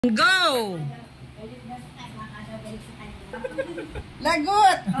Go!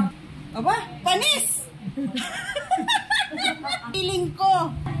 Lagot! Aba, panis! Piling ko,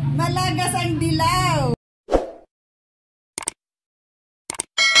 malagas ang dilaw.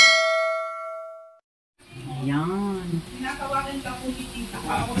 Yan.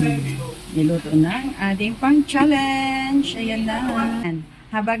 Niluto na ang ating pang challenge. Ayan na.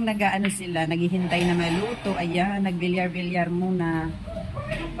 Habang nag-ano sila, naghihintay na maluto, ayan, nagbilyar-bilyar muna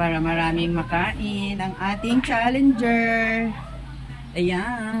para maraming makain ang ating challenger.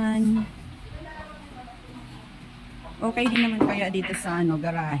 Ayan. Okay din naman kaya dito sa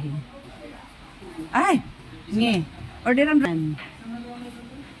garahe. Ay! Nge. Orderan ba?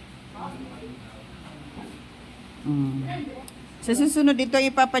 Sa susunod ito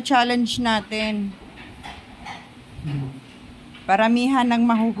ipapa-challenge natin. Paramihan ng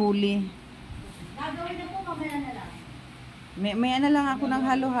mahuhuli. Gagawin na po, mamaya na lang. May na lang ako ng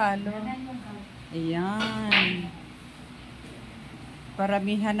halo-halo. Ayan.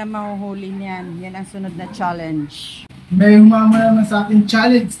 Paramihan na mahuhuli niyan. Yan ang sunod na challenge. May humama naman sa akin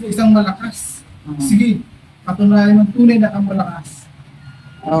challenge na isang malakas. Sige, patunayan ng tunay na kang malakas.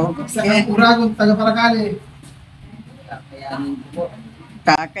 Sa Uragon, taga-Paracale.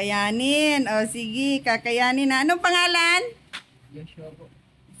 Kakayanin. O sige, kakayanin na. Anong pangalan?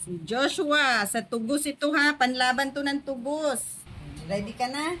 Si Joshua. Sa tubos ito ha. Panlaban to ng tubos. Ready ka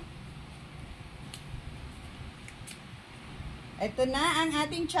na? Ito na ang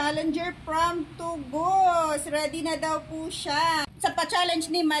ating challenger from Tugos. Ready na daw po siya. Sa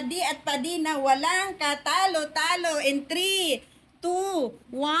pa-challenge ni Madi at Padi na walang katalo-talo. In 3, 2,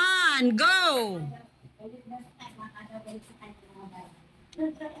 1, go!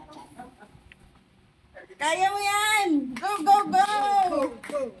 Kaya mo yan! Go, go, go!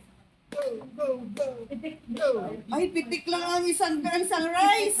 Ay, pitik lang ang isang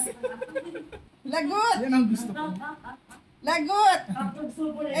rice. Lagot! Yan ang gusto ko. Lagot!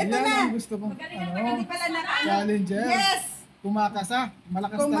 Ito Yan na! ang gusto ko. Hindi pala na. Challenger. Yes! Kumakasa.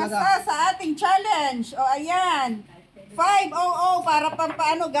 Malakas talaga. Kumasa sa ating challenge. O, ayan. 500 para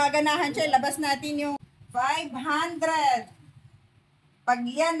paano gaganahan siya. Labas natin yung 500. Pag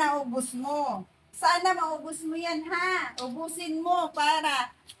yan naubos mo. Sana maubos mo yan ha. Ubusin mo para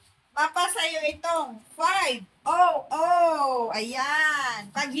mapasayo itong 500. Ayan.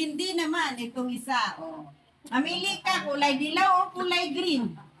 Pag hindi naman, itong isa. O. Mamili ka, kulay dilaw o kulay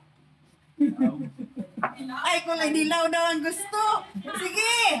green? Ay, kulay dilaw daw ang gusto.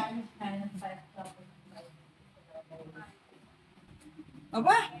 Sige.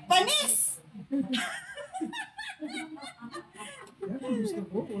 Aba, panis. Yan ang gusto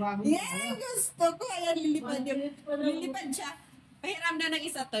ko. Uragon. Yan, gusto ko. Ayan, lilipad yun. Lilipad siya. Pahiram na ng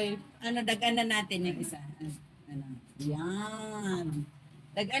isa to. Daganan natin yung isa. Yan.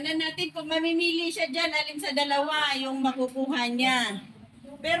 Daganan natin kung mamimili siya dyan, alin sa dalawa yung makukuha niya.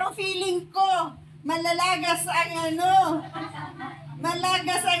 Pero feeling ko, malalagas ang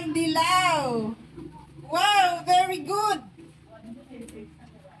malagas ang dilaw. Wow, very good.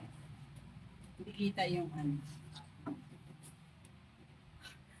 Hindi kita yung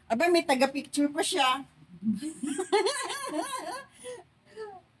Aba, may taga-picture pa siya.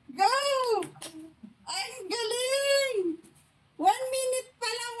 Go! Ay, galing! 1 minute pa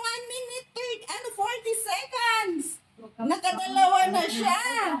lang, 1 minute, 40 seconds. Nakadalawa na siya.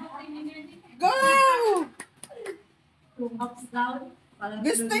 Go!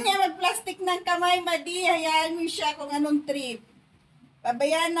 Gusto niya mag-plastic ng kamay, Madi. Hayaan mo siya kung anong trip.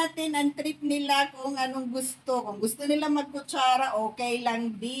 Pabayaan natin ang trip nila kung anong gusto. Kung gusto nila magkutsara, okay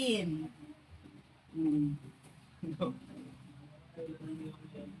lang din.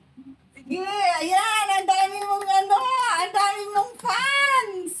 Sige, ayan, ang dami mong ang dami mong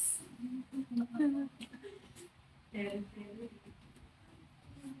fans.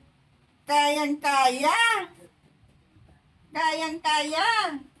 Kayang-kaya.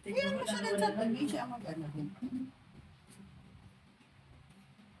 Kayang-kaya. Tingnan mo siya na sa tabi siya mag-ano.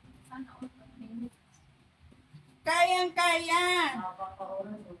 Kayang-kaya.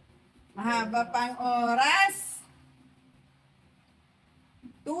 Mahaba pang oras.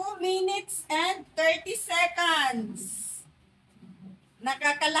 2 minutes and 30 seconds.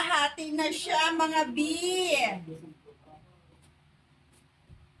 Nakakalahati na siya, mga B.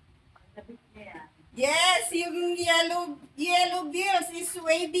 Yes, yung yellow bills is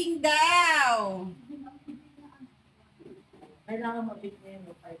waving down. Kailangan mabigyan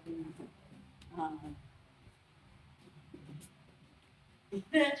mo 5 minutes.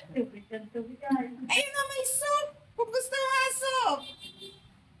 Ayun na, may soup. Kung gusto mo nga soup.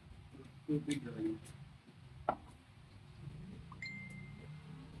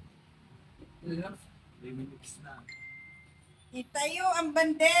 Itayo ang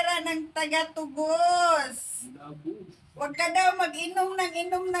bandera ng taga-Tugos. Huwag ka daw mag-inom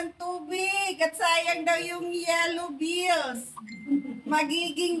ng tubig at sayang daw yung yellow bills.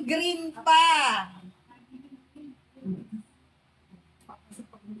 Magiging green pa.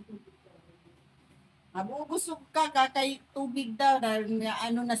 Mabubusog ka kakay tubig daw dahil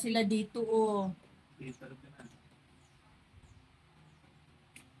ano na sila dito oh.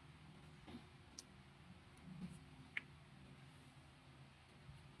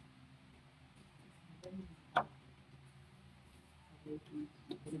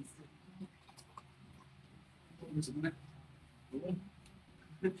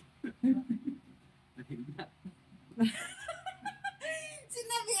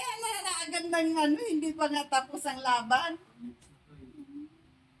 Sinabihan na agad ng ano, hindi pa nga tapos ang laban.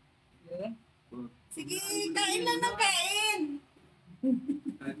 Sige, kain lang ng kain.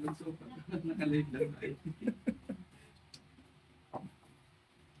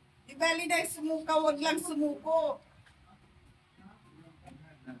 Di bali na sumuka, wag lang sumuko.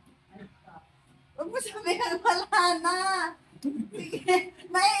 Huwag mo sabihan, wala na. Sige,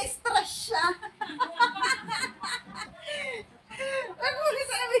 may stress siya. Huwag mo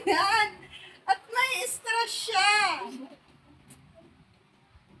sabihan. At may stress siya.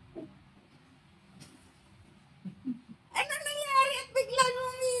 Ano nangyari at biglang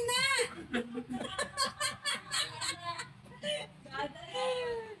humina?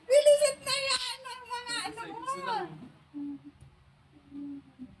 Bilisan na yan ang mga ano mo.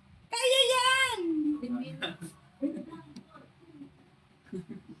 Kaya yan.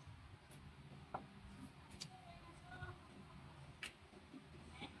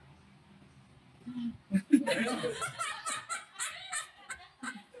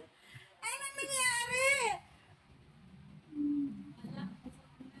 Ano nangyari?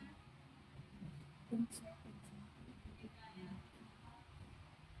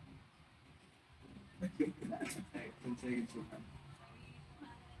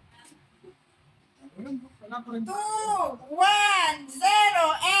 Wala pa rin. 2, 1, 0,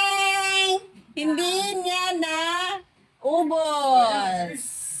 and hindi niya na ubos.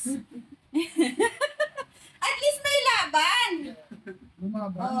 At least may laban.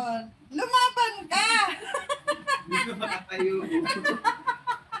 Lumaban. Oh, lumaban ka.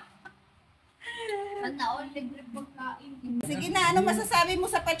 Panaon, libre pagkain. Sige na, ano masasabi mo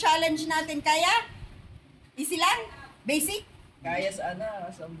sa pa-challenge natin? Kaya? Easy lang? Basic? Kaya sana,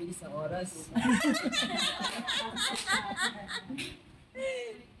 sa ang bilis ng oras.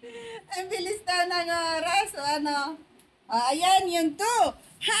 Ang bilis daw ng oras. O ano? Ayan, yung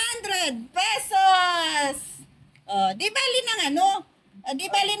 200 pesos. Di bali ng ano? Di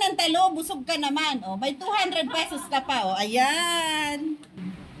bali ng talo, busog ka naman. May 200 pesos ka pa. Ayan.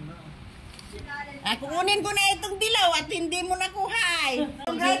 Kukunin ko na itong dilaw at hindi mo nakuha.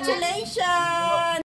 Congratulations!